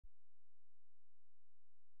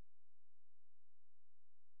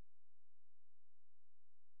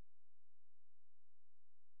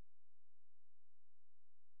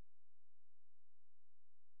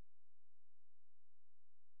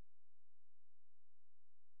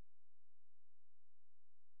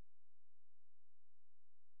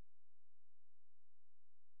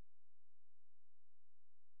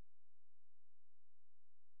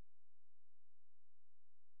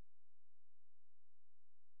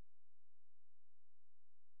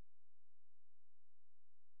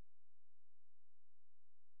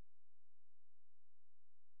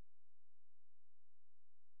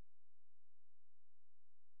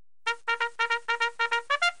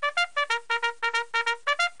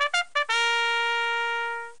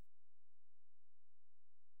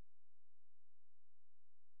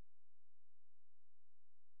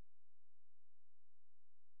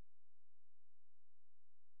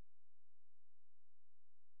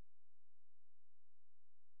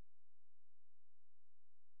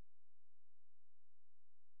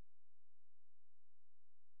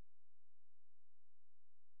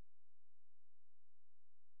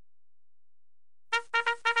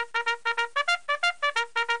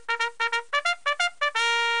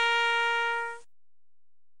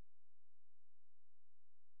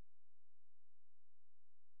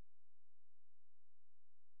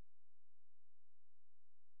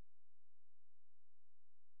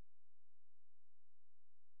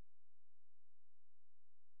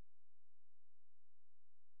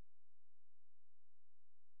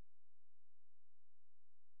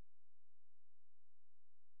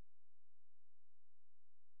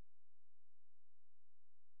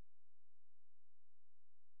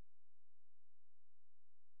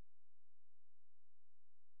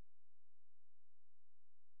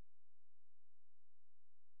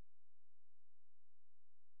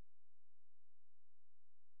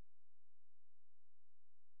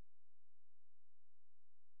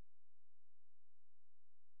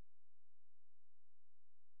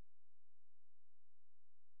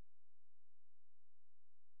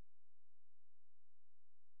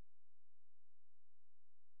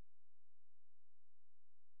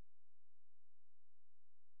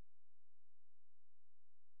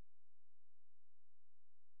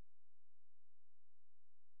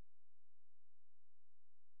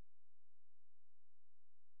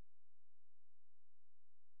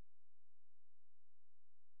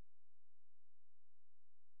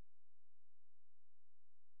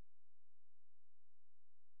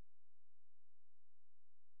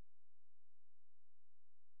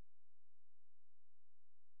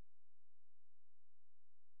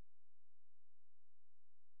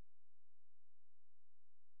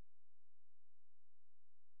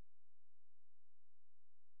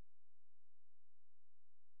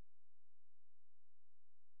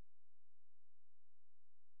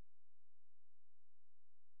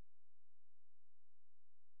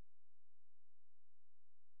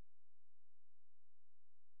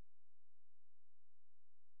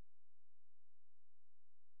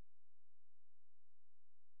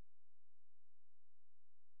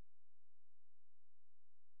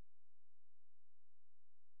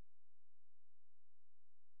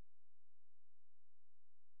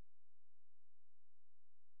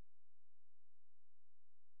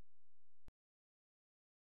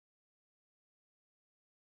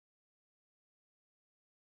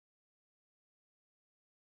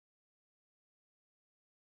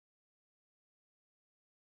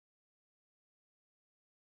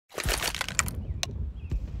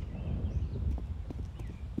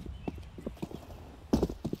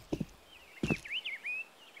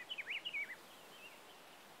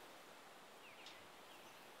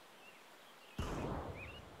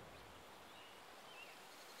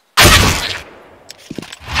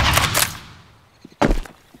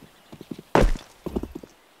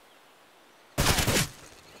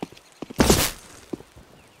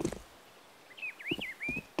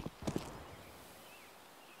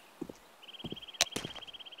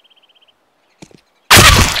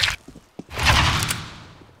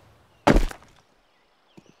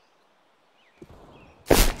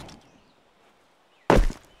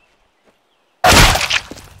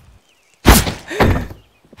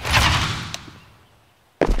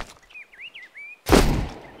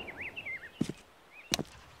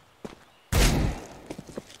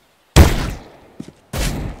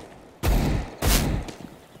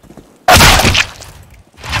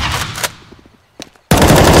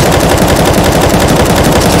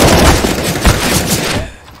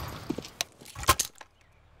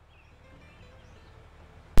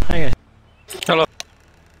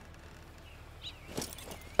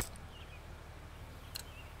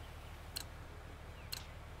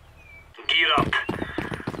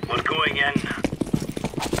Going in.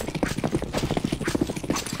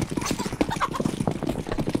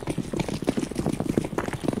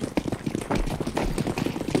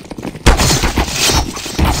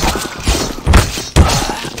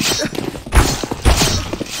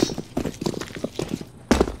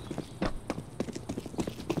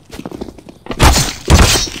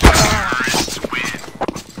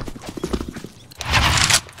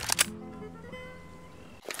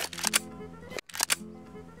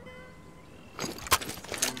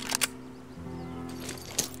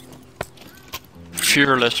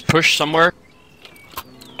 Fearless, push somewhere.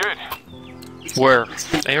 Good. Where?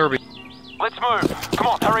 A or B? Let's move. Come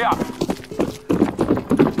on, hurry up.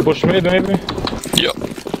 Push mid maybe? Yep.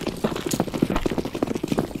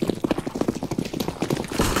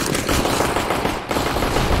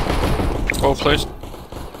 Oh, please.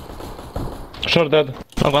 Short dead.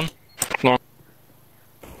 Long one. Long.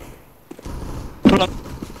 Too long.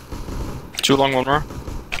 Too long, one more.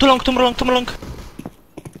 Too long, too long, too long.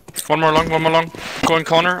 One more long, one more long. Going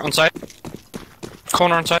corner, on side.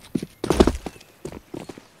 Corner on side.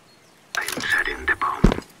 I'm setting the bomb.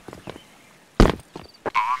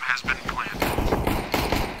 Bomb has been planted.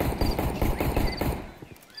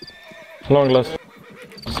 Long last.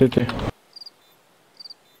 City.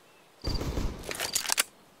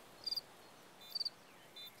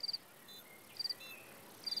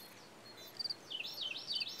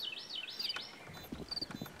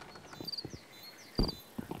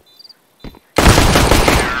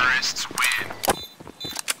 Terrorists win.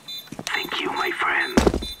 Thank you, my friend.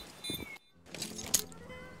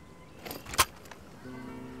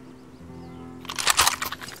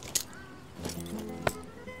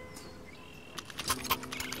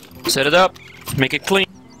 Set it up. Make it clean.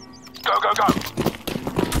 Go, go, go.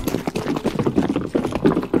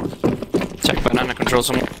 Check banana control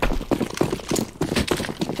someone.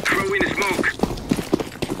 Throw in smoke.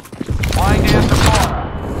 Lying down the fire.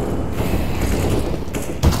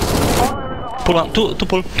 Pull one, two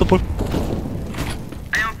pull, two pull.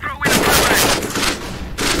 I'll throw in a flashbang.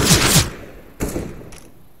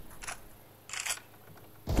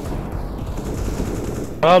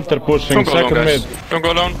 Alter pushing, Don't go alone, second guys. mid. Don't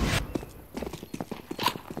go alone.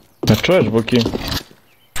 Не чуєш, боки?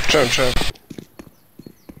 Sure.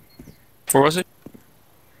 Where was it?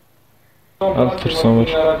 Alter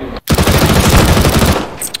somewhere.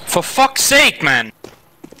 For fuck's sake, man!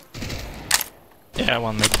 Yeah,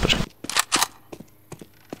 one mid push.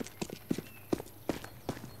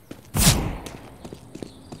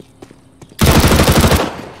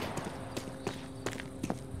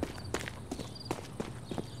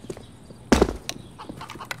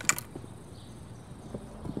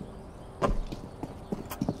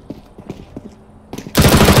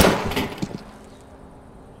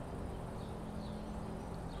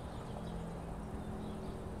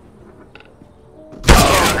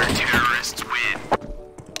 Terrorists win.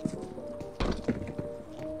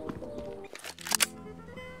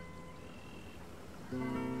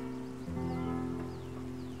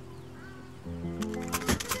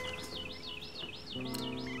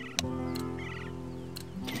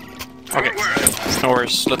 Okay. No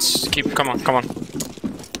worries. Let's keep. Come on, come on.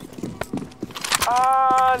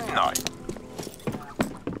 No.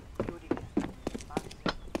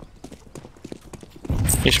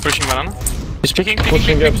 He's pushing banana. He's picking.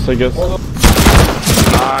 Pushing gaps, I guess.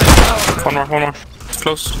 Nice. One more.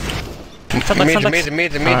 Close.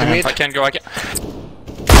 Mid. I can't go. I can't.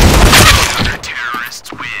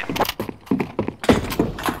 Terrorists win.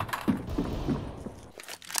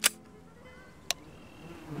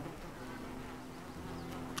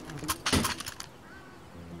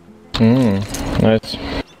 Nice.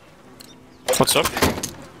 What's up?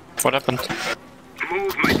 What happened?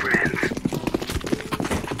 Move, my friends.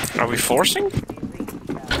 Are we forcing?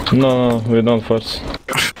 No, we don't force.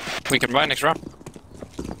 We can buy next round.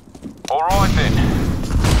 All right then.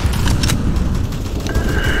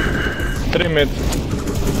 3 mid.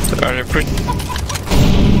 Are they push?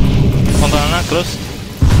 One banana, close.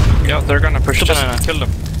 Yeah, they're gonna push. Two Just banana. kill them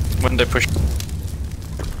when they push.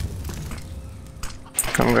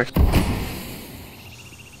 Come back.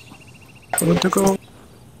 Where to go?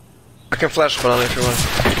 I can flash banana if you want.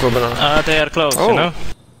 Go banana. They are close, Oh. you know?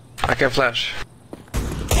 I can flash.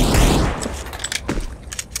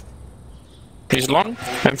 He's long.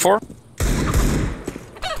 M4.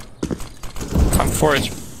 I'm 4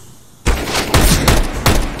 HP.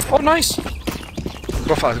 Oh, nice.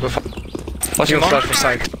 Go fast. Flashing You long. flash for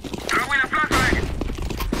side. Throw in a flashbang.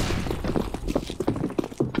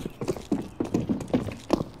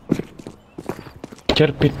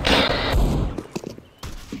 Kerpit.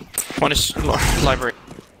 One is library.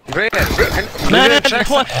 Great.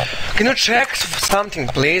 Can you check something,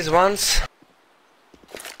 please, once?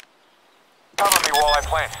 Cover me while I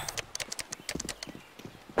plant.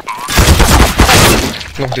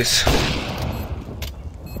 Look this.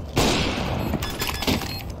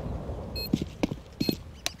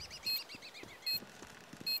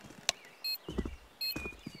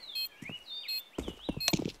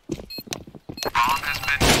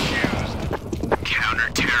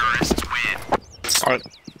 Alright.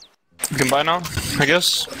 You can buy now, I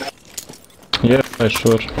guess? Yeah,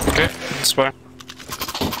 sure. Okay, let's buy.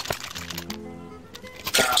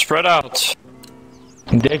 Spread out.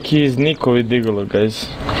 Deki iz Nikovi digalo, guys.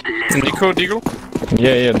 Nico, Deagle?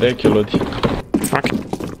 Yeah, Deki ludi. Okay.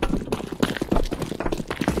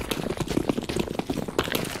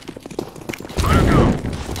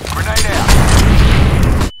 Grenade out.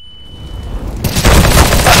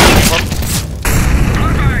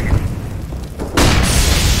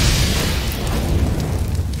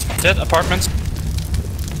 Dead apartments.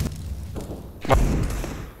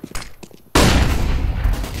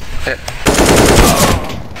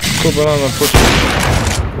 Two banana push.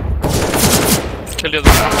 Kill the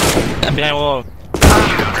other one. I'm behind wall.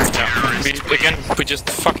 Yeah, we just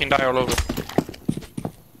fucking die all over.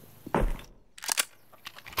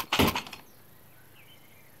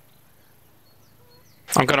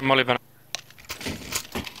 I'm gonna molly banana.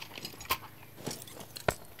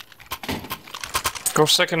 Go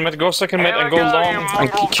second mid, and go long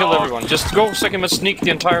and kill everyone. Just go second mid, sneak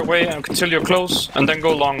the entire way until you're close, and then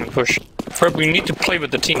go long and push. First, we need to play with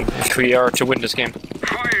the team if we are to win this game.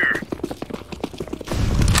 Fire.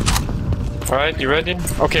 Alright, you ready?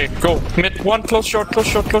 Okay, go. Mid, one, close short. And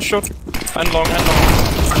long.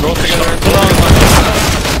 Go together.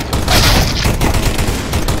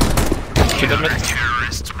 Keep that mid.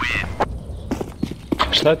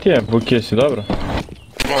 Šta ti je? Buki, si dobro?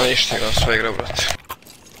 No ništa, imam sve igra, brate.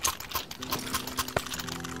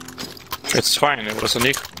 It's fine, it was a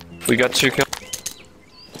leak. We got 2 kills.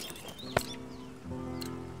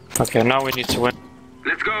 Okay, now we need to win.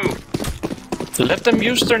 Let's go. Let them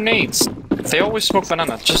use their nades. They always smoke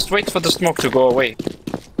banana. Just wait for the smoke to go away.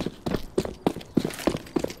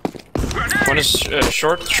 One is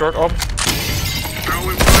short up.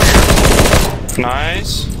 Throwing fire.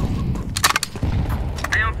 Nice.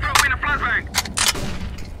 Hey, I'm throwing a flashbang.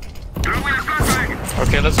 Throwing a flashbang.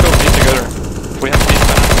 Okay, let's go B together. We have B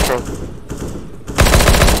banana control.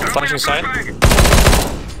 Flashing side.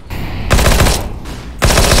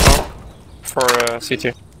 For CT.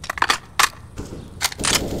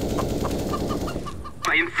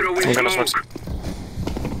 I am throwing I'm gonna smoke. smoke.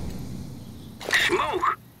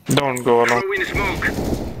 Smoke. Don't go alone. Throwing smoke.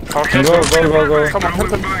 Okay, Go. Come on, help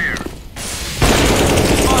Throwing him. fire.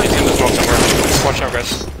 Oh, he's in the smoke somewhere. Watch out,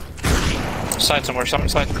 guys. Side somewhere, some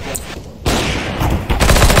side.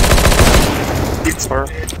 Or...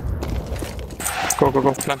 Go.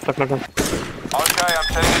 Plant. Okay, I'm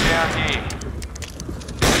setting it down E.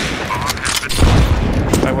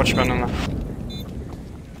 I watch banana.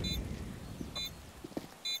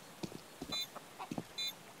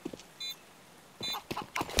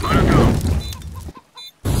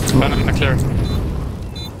 Banana clear.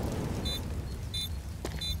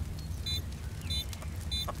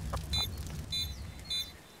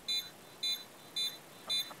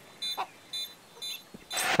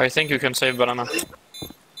 I think you can save banana.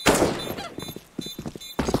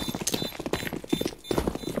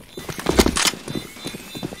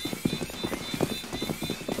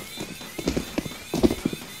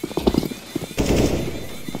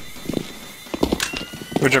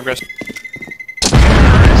 Good job, guys.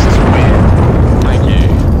 Thank you.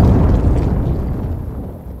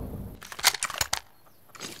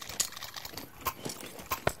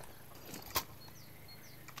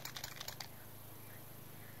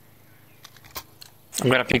 I'm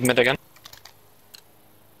gonna peek mid again.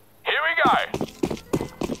 Here we go.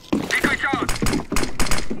 Decoy shot.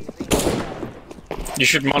 You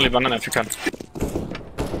should molly banana if you can.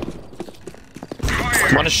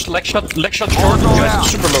 Fire. One is leg shot short, guys.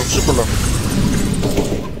 Super low.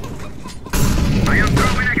 I am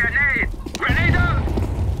throwing a grenade. Grenade out.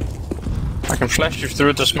 I can flash you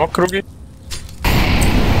through the smoke, Krugi.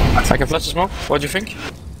 I can flash the smoke. What do you think?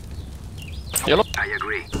 Yellow? I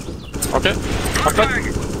agree. Okay. Okay.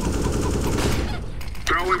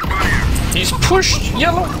 Throwing fire. He's pushed.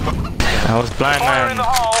 Yellow. I was blind, Fire in the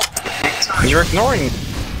man. hole. You're ignoring.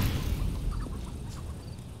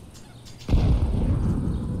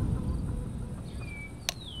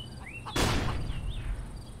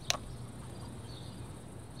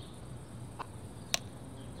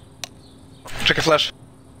 Check a flash.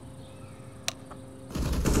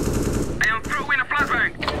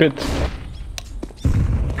 pit.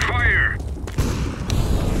 Fire!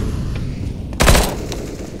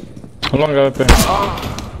 Long AWP.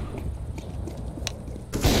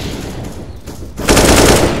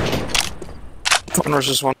 One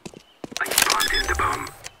versus one. I planted the bomb.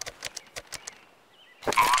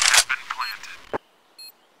 Bomb has been planted.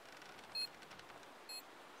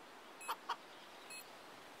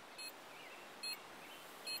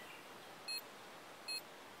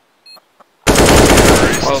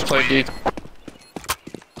 Well played, dude.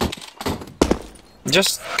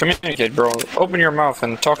 Just communicate, bro. Open your mouth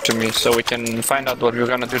and talk to me so we can find out what we're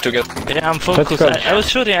gonna do together. Yeah, I'm focused. I was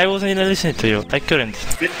shooting, I wasn't even listening to you. I couldn't.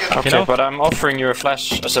 Okay, know? but I'm offering you a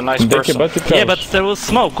flash as a nice Deke, person. bati Yeah, couch. but there was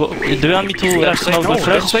smoke. Do you want me to Then say smoke no, with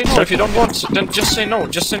then flash? say no. If you don't want, then just say no.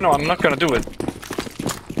 Just say no, I'm not gonna do it.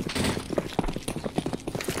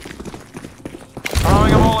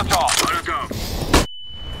 Throwing a Molotov. Let it go.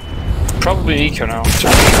 Probably eco now.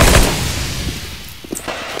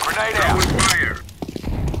 Grenade out. Fire.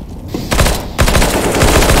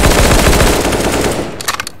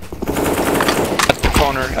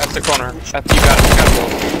 At the corner. You got it,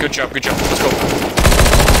 go. Good job, let's go.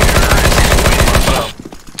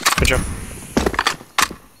 Good job.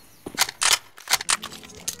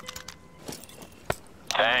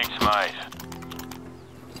 Thanks, mate.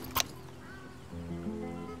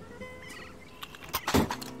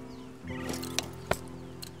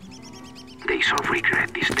 They shall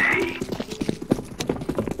regret this day.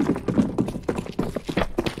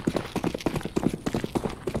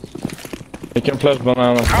 You can flash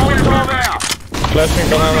banana. Molotov out. Flashing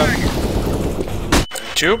banana.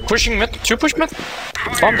 Two push mid.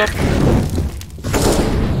 Bombed up.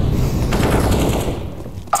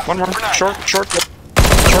 One more. Short.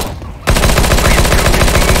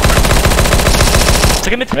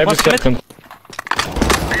 Second mid, Maybe one second mid. second.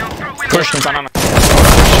 Push banana.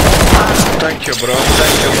 Thank you, bro.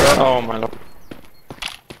 Oh my lord.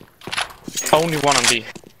 Only one on B.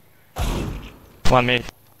 One mid.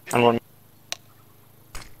 And one.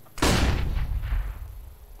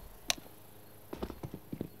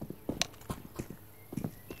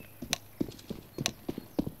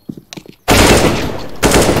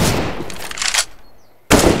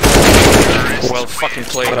 Well fucking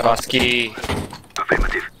played, Vasky.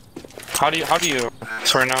 Affirmative. How do you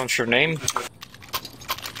pronounce your name?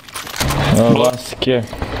 Vaske.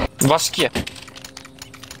 Vasky.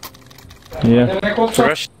 Yeah.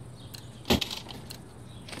 Rush.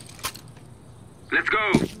 Let's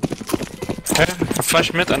go. Okay, a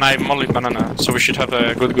flash mid and I molly banana, so we should have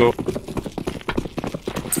a good go.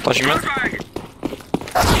 Flashing mid. Flashbang.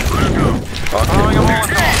 Throwing a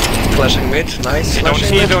Molotov. Flashing mid, nice.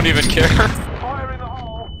 Flashing You mid. don't even care. Fire in the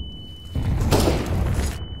hole.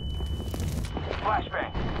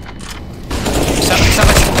 Flashbang. Sandwich one.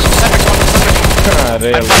 Ah,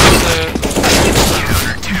 real.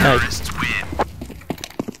 Nice.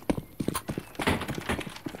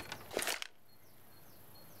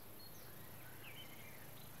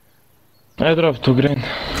 I dropped to green.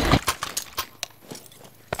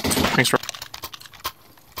 Thanks, bro.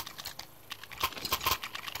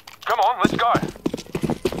 Come on, let's go.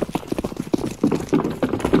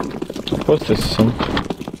 What's this son?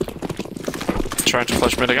 Trying to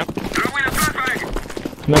flash mid again. Throwing a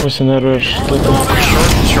flashbang. Never seen a rush.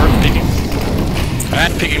 Short, peeking.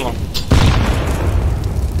 And peeking long.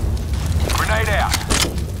 Grenade out.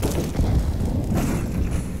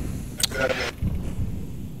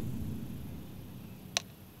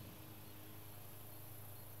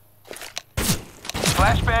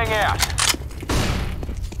 Flashbang out.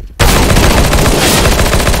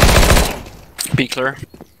 Be clear.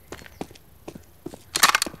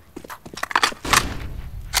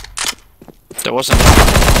 There wasn't.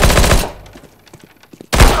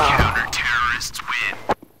 Counter-terrorists win.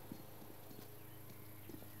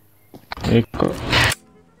 Eco.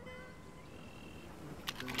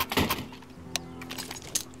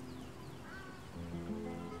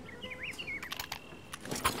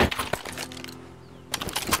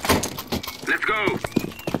 Let's go.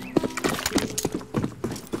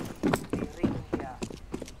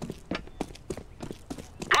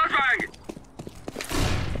 Flashbang.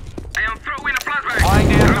 I am throwing a flashbang. Flying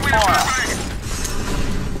down the fire.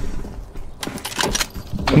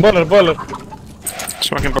 Baller.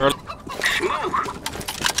 Smoking bird. Smoke.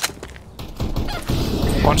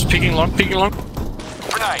 One's peeking long.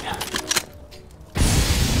 Grenade.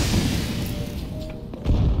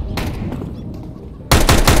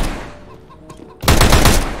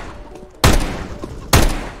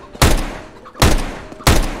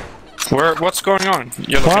 What's going on?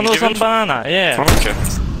 You're One looking was on good? banana, yeah. Okay.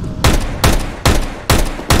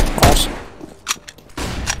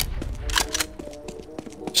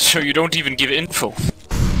 So you don't even give info.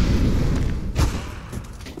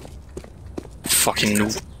 Fucking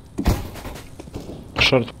noob.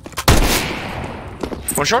 Short.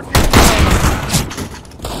 One shot?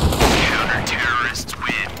 Counter-terrorists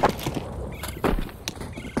win.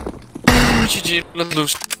 GG, let's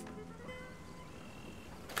lose.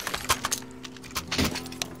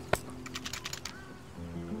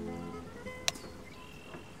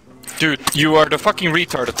 Dude, you are the fucking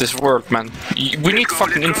retard of this world, man. We need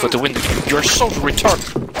fucking info to win the game. You're so retarded.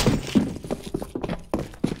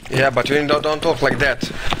 Yeah, but you don't talk like that.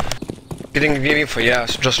 You didn't give info, yeah,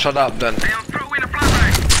 so just shut up then. I am throwing a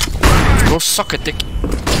flashbang. Go suck a dick.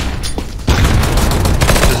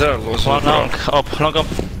 Deserve lose. One long up.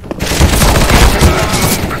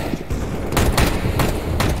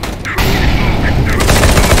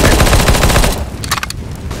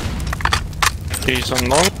 He's on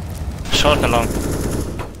long. Short and long.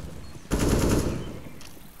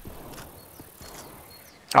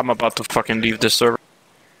 I'm about to fucking leave this server.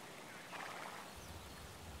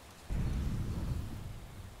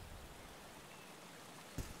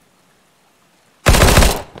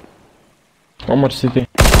 One more city.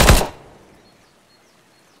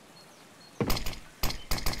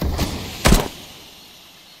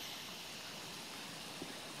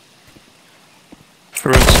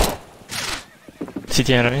 Ruins.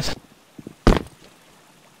 City enemies.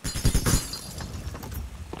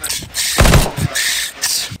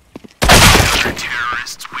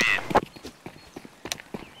 Counter-terrorists win.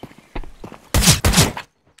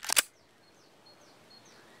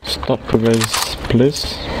 Stop, guys,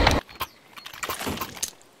 please.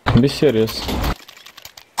 Be serious.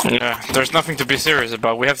 Yeah, there's nothing to be serious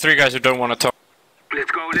about. We have 3 guys who don't want to talk.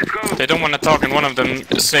 Let's go, let's go. They don't want to talk, and one of them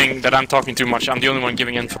is saying that I'm talking too much. I'm the only one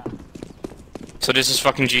giving info. So this is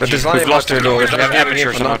fucking GG. But there's We've nothing lost to to do, We just have giving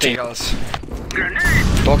amateurs info, on our nothing team. else.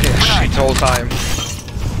 Grenade. Talking shit all time.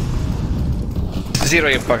 Zero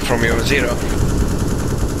impact from you, zero.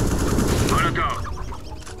 Molotov.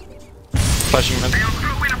 Flashing I mid. am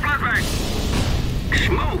throwing a flashbang.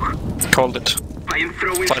 Smoke. Called it. I am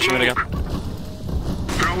throwing Flashing mid smoke. again.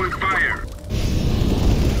 Throwing fire.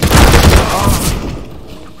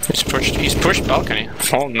 He's pushed balcony.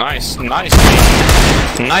 Oh, nice. Nice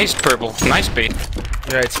bait. Nice purple. Nice bait.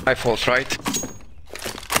 Yeah, it's my fault, right?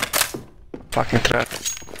 Fucking threat.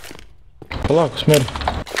 Polako, smir.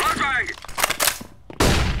 Flashbang.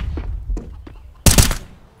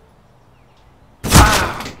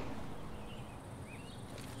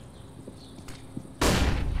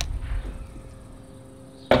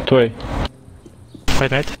 Tway.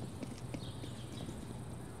 Wait, mate.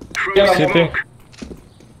 Throwing City. smoke.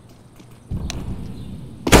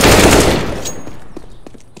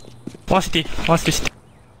 One city.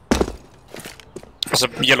 As a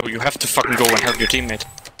yellow, you have to fucking go and help your teammate.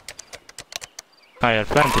 Oh, you're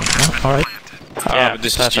planting. Huh? Alright. Yeah, but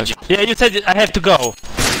this is perfect. GG. Yeah, you said I have to go.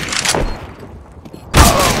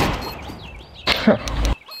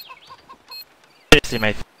 Seriously,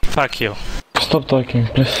 mate. Fuck you. Stop talking,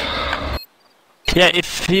 please. Yeah,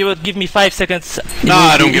 if you would give me 5 seconds. it No, would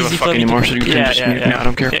I don't be give a easy fuck for me anymore, to- so you can just mute me, I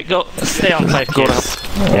don't care. Yeah, go. Stay on 5 Go to kills.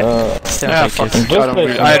 Yeah, stay on Yeah, 5 fuck.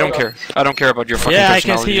 kills. I don't care. I don't care about your fucking Yeah, I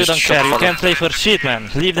can personality. see you Just don't shut care. the You fuck can't up. play for shit, man.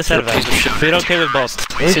 Leave the server. piece of shit. We're okay with boss.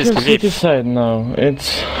 It's Seriously, the city side now.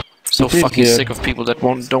 It's So It's fucking easier. sick of people that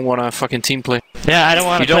don't want to fucking team play. Yeah, I don't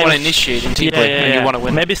want You to don't play want to with- initiate in team play, and you want to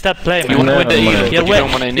win. Maybe stop playing, You man. want to win the Never ego, mind. but You're, you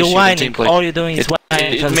don't want to you're initiate in whining. team play. All you're doing is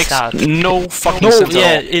whining It and makes start. no fucking No, sense yeah,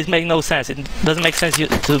 at all. it makes no sense. It doesn't make sense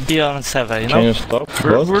to be on server, you Can know? you stop?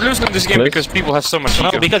 We're losing this game Please? because people have so much No,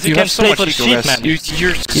 ego. because you have can't so play much for ego, shit, guys. man.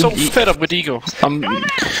 You're so fed up with ego. I'm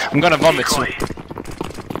gonna vomit soon.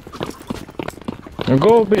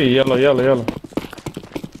 Go B, yellow.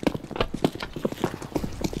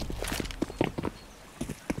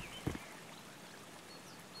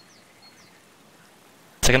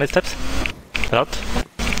 Second steps.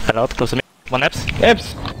 Hello, close to me. One apps.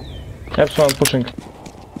 Eps one pushing.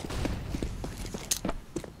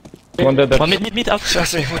 One dead. One mid, out.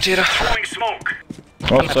 Trust me, Mutira. Throwing smoke.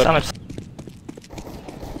 One Outside. apps.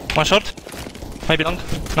 One short. Maybe long.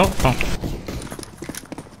 No? No.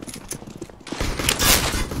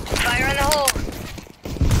 Fire in the hole.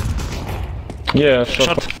 Yeah,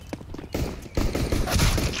 shot. Short.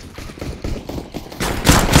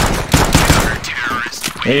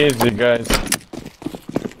 Easy, guys.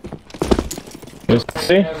 You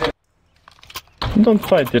see? Don't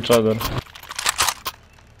fight each other.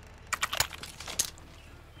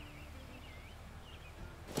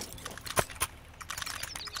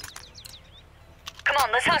 Come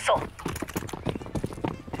on, let's hustle.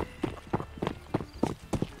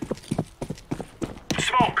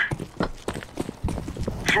 Smoke.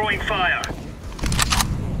 Throwing fire.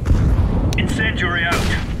 Incendiary out.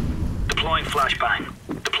 Deploying flashbang.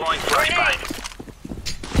 Deploying flashbang.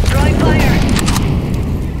 Throwing fire.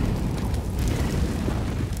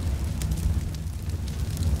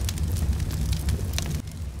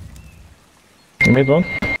 Mid one.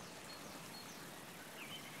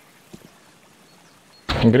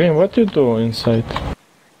 Green, what you do inside?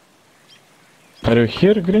 Are you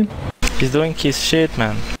here, Green? He's doing his shit,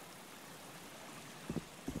 man.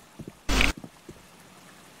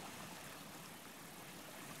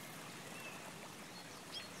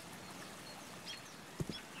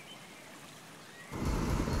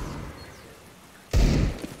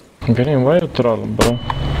 Green, why you troll, bro?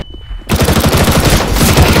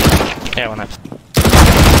 Yeah, one up.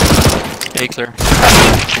 A clear.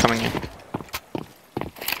 Coming in.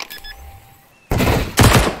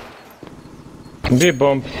 B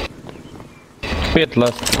bomb. Pit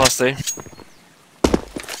last. Last A.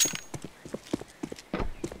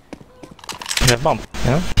 We have bomb,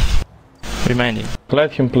 yeah? Remaining.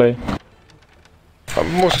 Let him play. Pa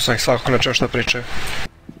musu sam ih svakako nešto još napričaju.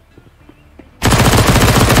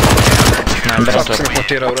 Svako sam ih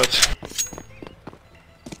mutirao, brat.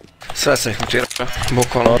 Sve sam ih mutirao,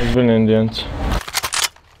 bukvalno. Ozbiljni indijanci.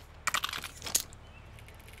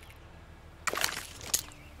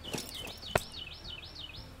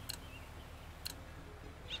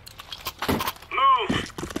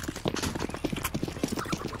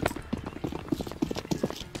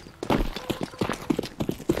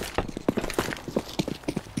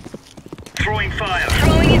 Throwing fire.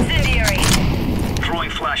 Throwing incendiary.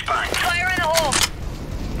 Throwing flashbang. Fire in the hole.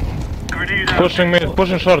 Grenade out. Pushing mid,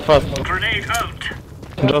 pushing short fast. Grenade out.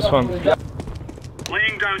 Just one.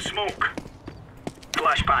 Laying down smoke.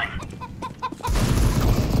 Flashbang.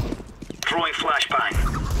 Throwing flashbang.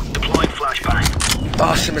 Deploying flashbang.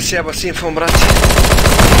 Ah, si me sjebao s infom, brat.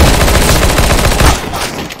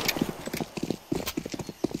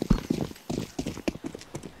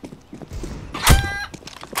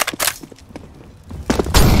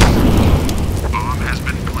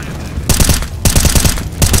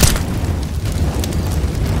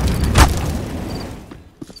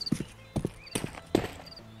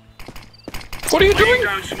 What are you doing? Laying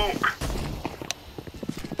down smoke.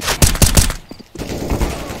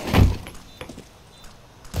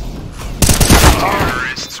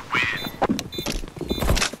 Terrorists win.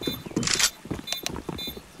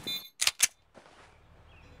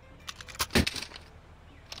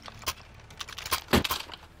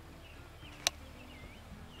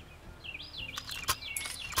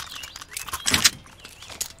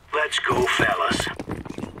 Let's go, fellas.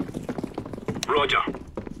 Roger.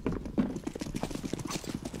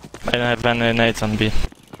 I don't have any nades on B.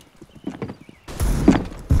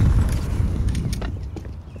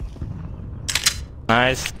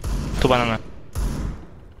 Nice. Two banana.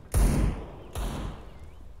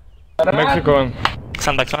 Mexico one.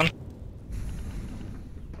 Sandbags one.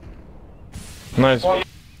 Nice.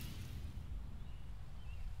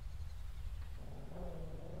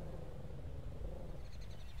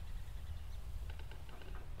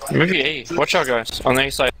 Maybe A. Watch out, guys. On A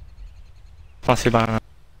side. One still banana.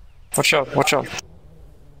 Watch out, watch out.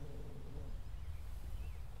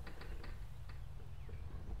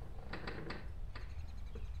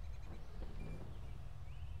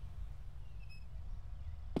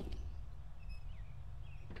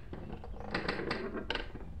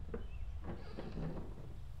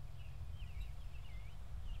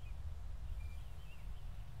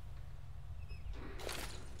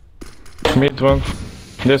 Mid one.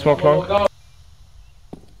 They smoke long.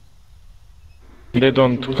 They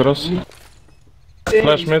don't cross.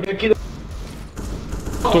 Flash mid.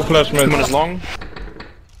 Two flash mid. 2 minutes long.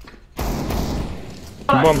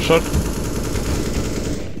 Bomb short.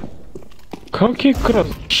 How he cross?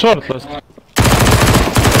 Short last.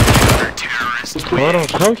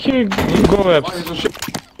 Orange, how he go up?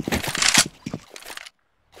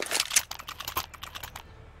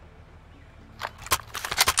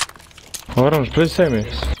 Orange, please save me.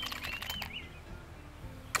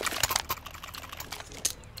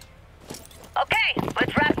 Okay,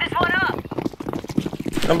 let's wrap this one up.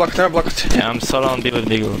 I'm blocked. Yeah, I'm solo on B with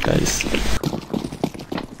Deagle, guys.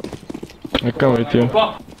 I come with you.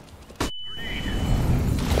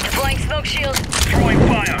 Deploying smoke shield. Throwing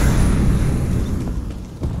fire.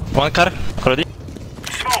 One car, already.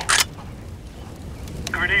 Smoke.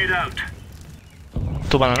 Grenade out.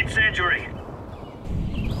 Two banana. Incendiary.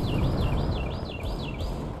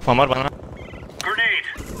 One more banana. Grenade.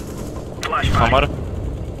 One Flashbang. more.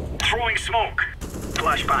 Throwing smoke.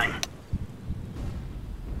 Flashbang.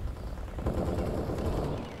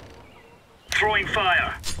 Throwing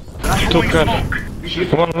fire. Two Throwing car.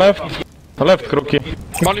 smoke. One left. Left, Crookie.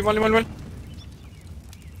 Molly.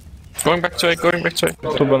 Going back to A,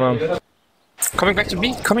 Two banana. Coming back to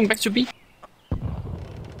B.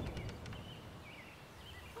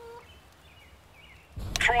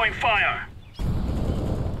 Throwing fire.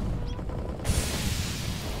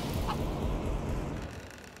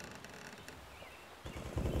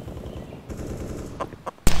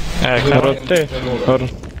 Rotate. Or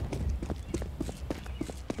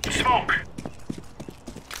Smoke.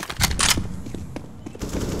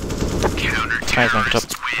 Nice one, top.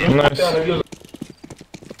 nice.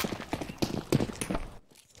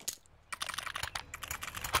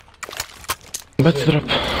 Let's drop.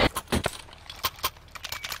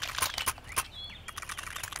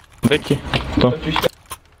 Becky. To.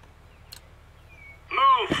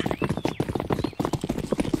 Move.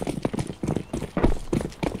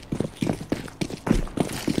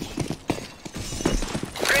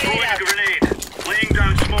 Throwing a grenade. Laying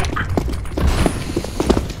down smoke.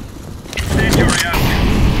 Incendiary out.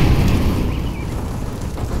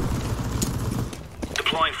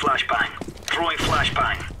 Deploying flashbang. Throwing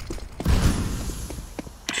flashbang.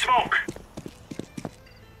 Smoke.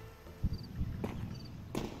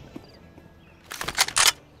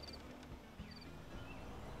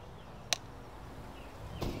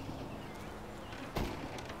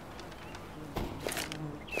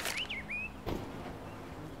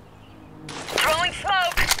 Throwing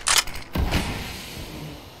smoke.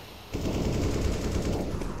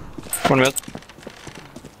 One mid.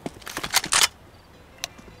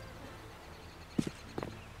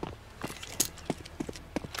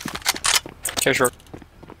 Okay, sure.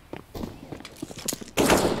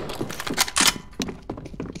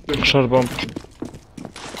 Short bomb.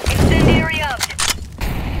 Incendiary out.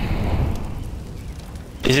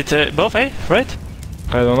 Is it both A, right?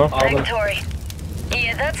 I don't know. Victory.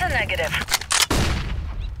 Yeah, that's a negative.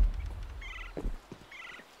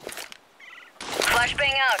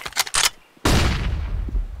 Flashbang out.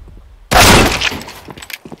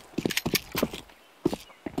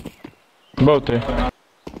 Both A.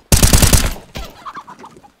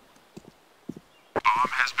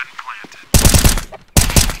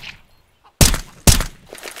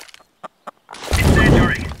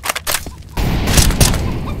 Incendiary.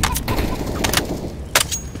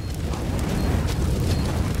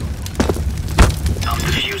 I'm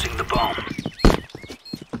defusing the bomb.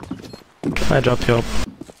 I drop you up.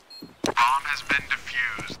 Bomb has been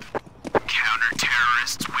defused.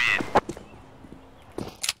 Counter-terrorists win.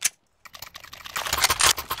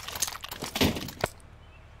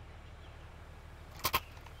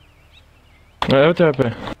 What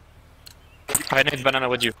happened? I need banana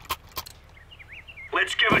with you.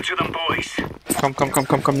 Let's give it to them, boys.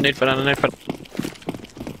 Come. Need banana.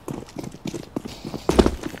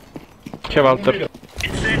 Okay, Walter.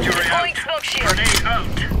 Incendiary out. Deploying smoke shield. Grenade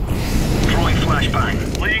out. Throwing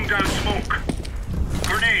flashbang. Laying down smoke.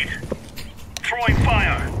 Grenade. Throwing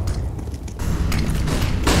fire.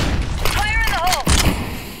 Fire in the hole.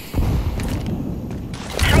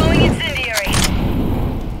 Throwing incendiary.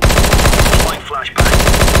 Throwing flashbang.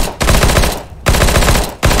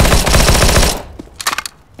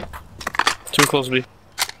 Too closely.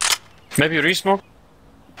 Maybe re-smoke.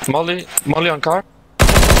 Molly on car.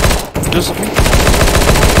 Do something.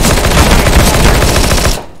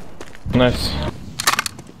 Nice.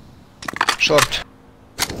 Short.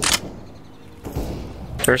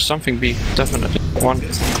 There's something B, definitely. One.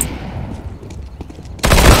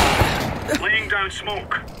 Laying down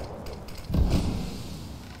smoke.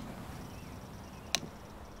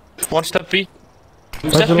 One step B.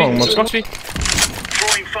 That's Step a long B. one. Smoke B.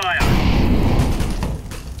 Throwing fire.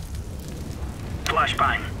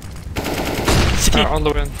 Flashbang. City. On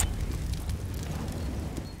the win.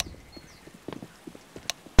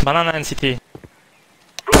 Banana and city.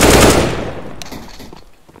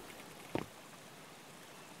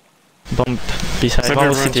 Bomb beside Maybe bomb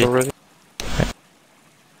runs city. already.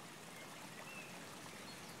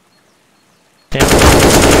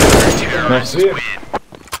 Yeah. Nice.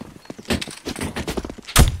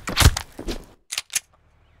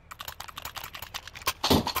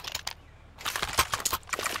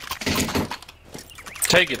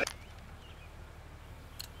 Take it.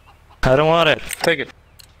 I don't want it. Take it.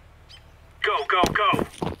 Go.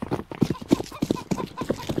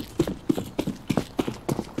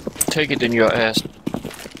 Take it in your ass.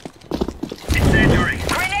 Incendiary.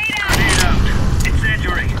 Grenade out. Grenade out.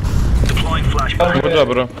 Incendiary. Deploying flashbang. Good job,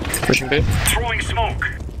 bro. Pushing B. Throwing smoke.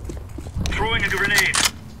 Throwing a grenade.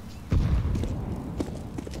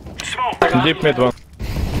 Smoke. Deep mid one.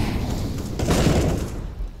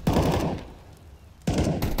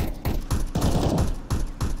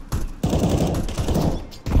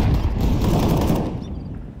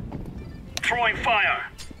 Throwing fire.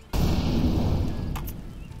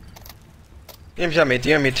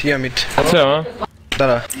 Jem mit. Co?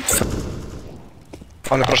 Da.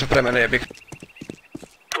 Ale proszę premię, nie bieg.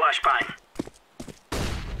 Flashbang.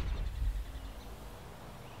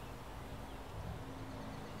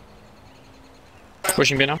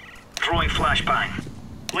 Pushing B now. Throwing flashbang.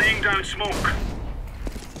 Laying down smoke.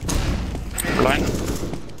 Blind.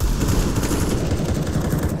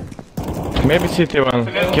 Maybe CT1.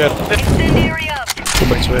 Get. Incendiary up. Go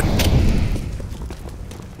back to it.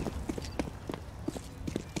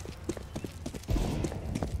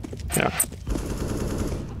 Yeah.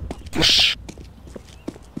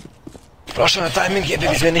 Proszę na timing, jebie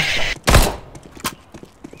mi zmieni.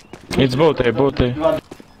 It's both A. Bomb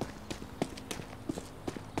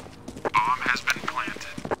has been planted.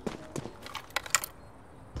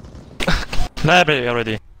 Library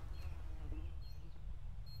already.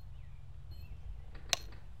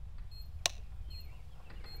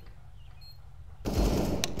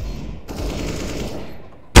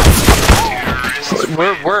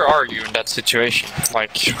 Where are you in that situation?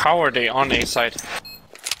 Like, how are they on A side?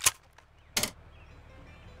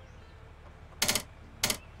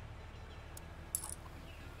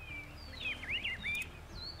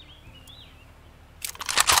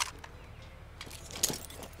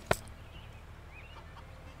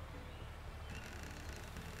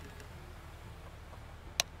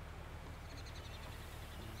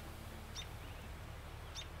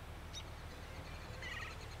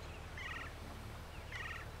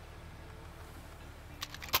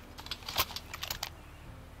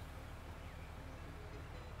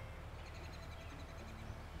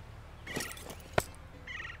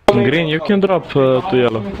 Green, you can drop to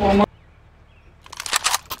yellow.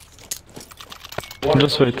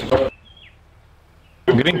 Just wait.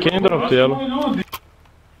 Green, can you drop to yellow?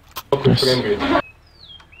 Yes.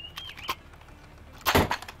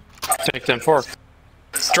 Take the M4.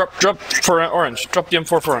 Drop for orange. Drop the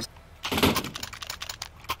M4 for orange.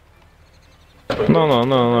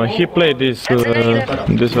 No. He played this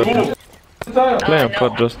this way. Play him for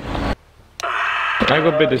just. I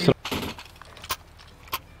go beat this.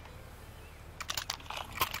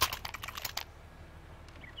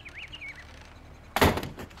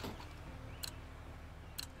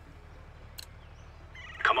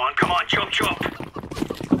 Come on, chop.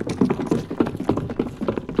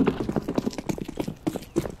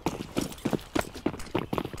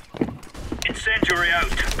 Incendiary out.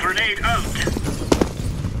 Grenade out.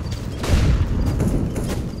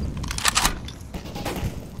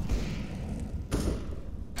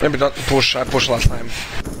 Maybe don't push, I pushed last time.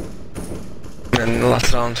 And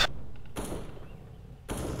last round.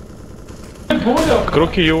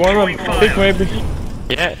 Crookie, you wanna pick maybe?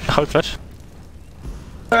 Yeah, hold flash.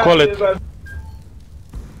 Call it.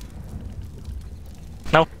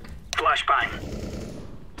 No. Flashbang.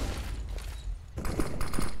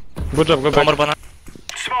 Good job, go back. Bomber banana.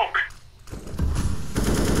 Smoke.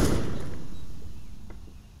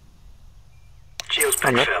 Shields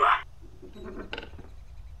big fella.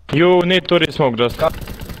 You need to re-smoke just.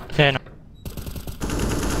 Yeah, no.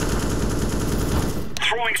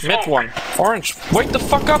 Throwing smoke. Mid one. Orange. Wake the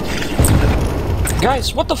fuck up!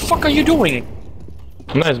 Guys, what the fuck are you doing?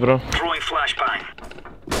 Nice, bro. Throwing flashbang.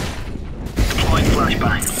 Deploying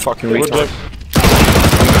flashbang. Fucking Good retard.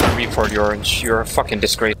 job. Report the orange. You're a fucking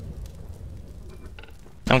disgrace.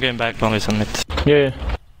 I'm going back, one is on mid. Yeah.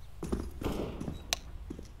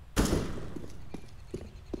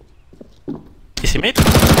 Is he mid?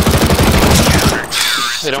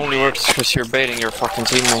 It only works because you're baiting your fucking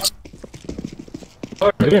teammates.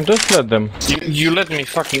 Green, just let them. You let me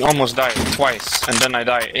fucking almost die twice, and then I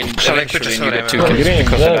die and Shall I eventually put you this get 2 on? kills Green,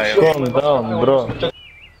 because I die. just calm down, bro. Move it.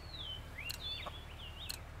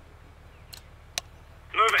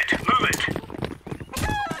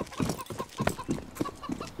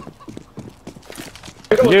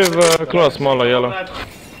 Give close, smaller, yellow.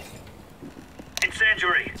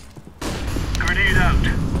 Incendiary. Grenade out.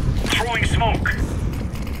 Throwing smoke.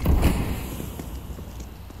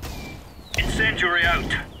 Incendiary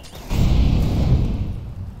out.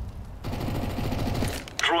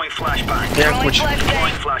 Throwing flashbang. Yeah, Throwing which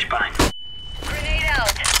flashbang. Flashbang. Grenade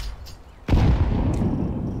out.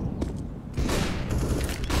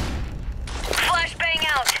 Flashbang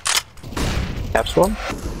out. Caps one?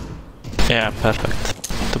 Yeah, perfect.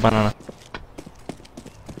 To banana.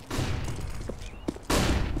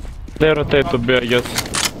 They rotate to B, I guess.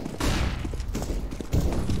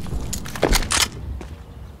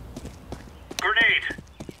 Grenade.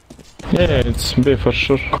 Yeah, it's B for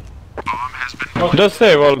sure. Bomb has been Just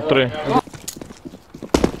save all three.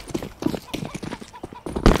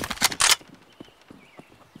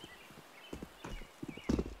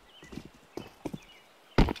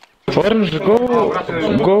 Orange,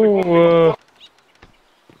 go.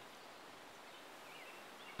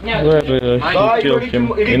 Where he killed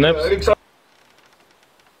him? In apps?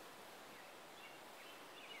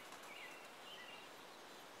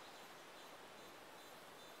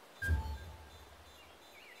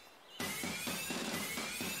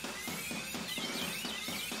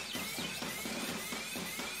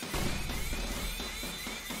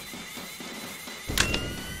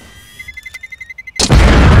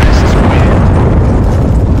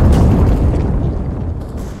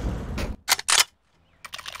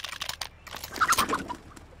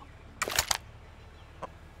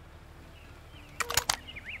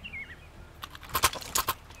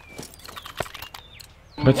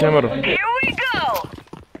 Батямер. Here we go!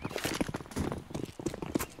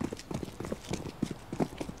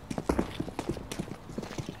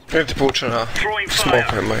 Idete puče na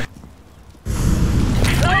smoke nemoj.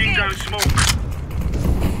 Laying down smoke.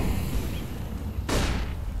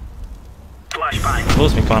 Flashbang.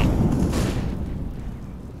 Close me, plan.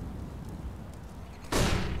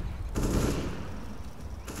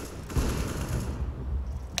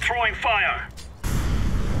 Throwing fire.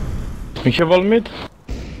 We have all mid.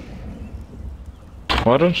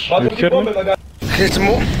 Orange, you hear me? Hit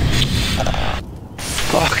more.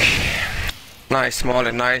 Fuck. Nice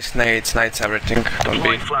Molly, nice nades, everything. Don't be.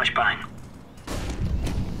 Throwing flashbang.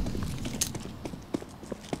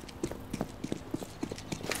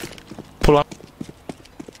 Pull one.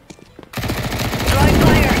 Dry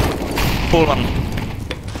fire. Pull one.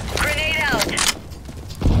 Grenade out.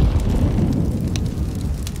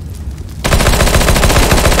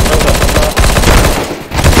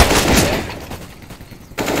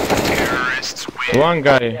 Terrorists win. One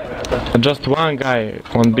guy, just one guy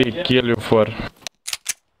on B kill you for.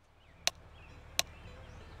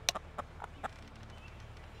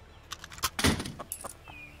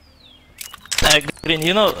 Green,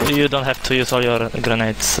 you know you don't have to use all your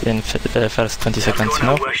grenades in first 20 seconds, you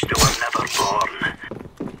know? I wish they were never born.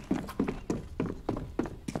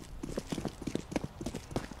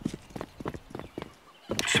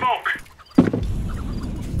 Smoke.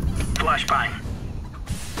 Flashbang.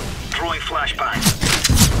 Throwing flashbang.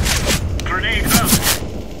 Grenade out.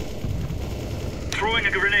 Throwing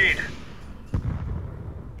a grenade.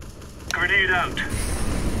 Grenade out.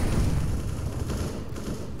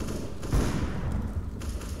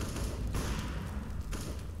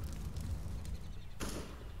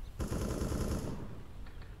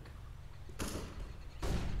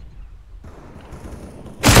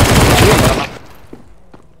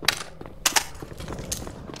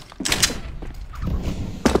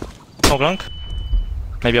 Smoke long.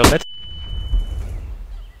 Maybe out mid.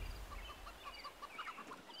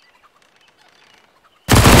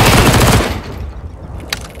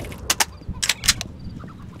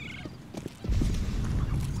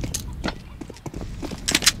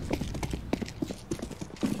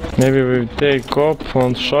 Maybe we take op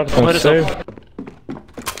on short Where and is save. op? Bomb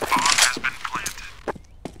has been planted.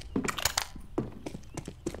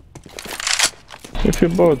 If you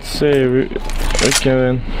both save, we can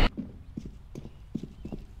win.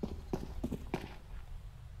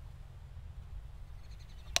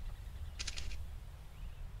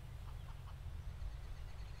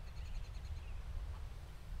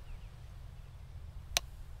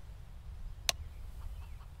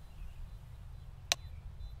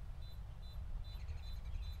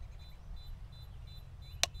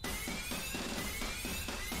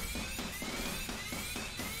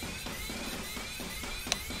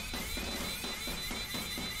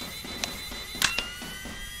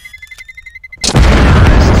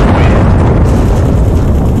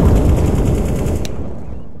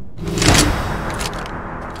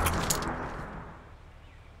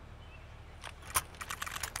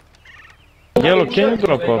 Yellow, can you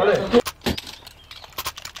drop up?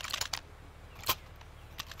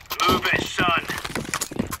 Move it, son.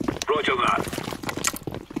 Roger that.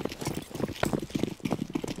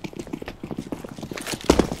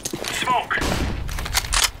 Smoke.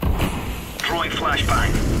 Throwing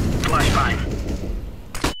flashbang. Flashbang.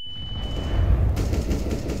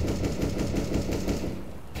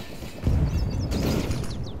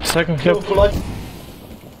 Second hip.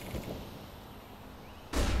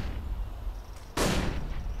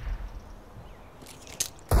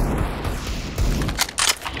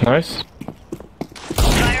 Nice.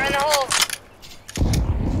 Fire in the hole.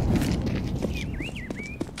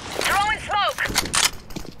 Throwing smoke.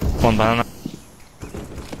 One banana.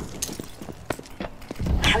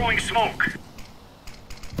 Throwing smoke.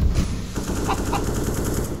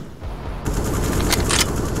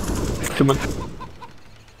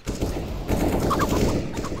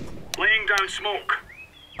 down smoke.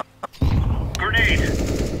 Grenade.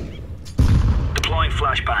 Deploying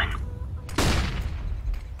flashbang.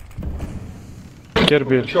 Get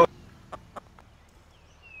bir.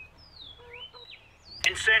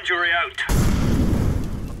 Incendiary out.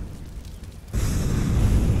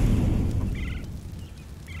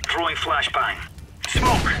 Throwing flashbang.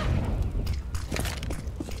 Smoke.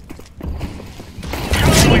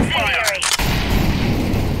 Throwing incendiary.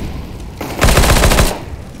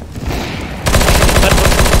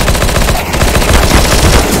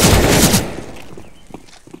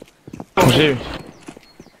 Живи.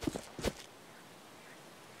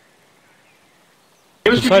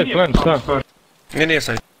 Side plant, да. Не,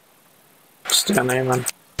 сайт. Stand A, man.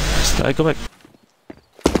 I go back.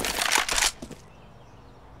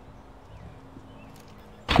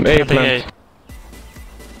 A plant.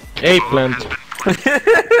 A plant.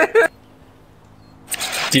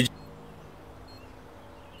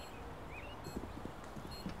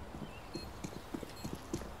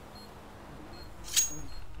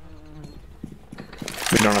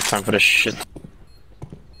 We don't have time for this shit.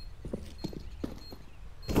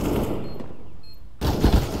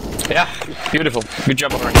 Yeah, beautiful. Good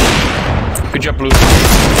job, Orange. Good job, Blue. Good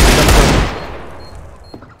job, Purple.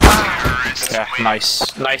 Yeah,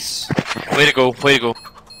 nice. Nice. Way to go, way to go.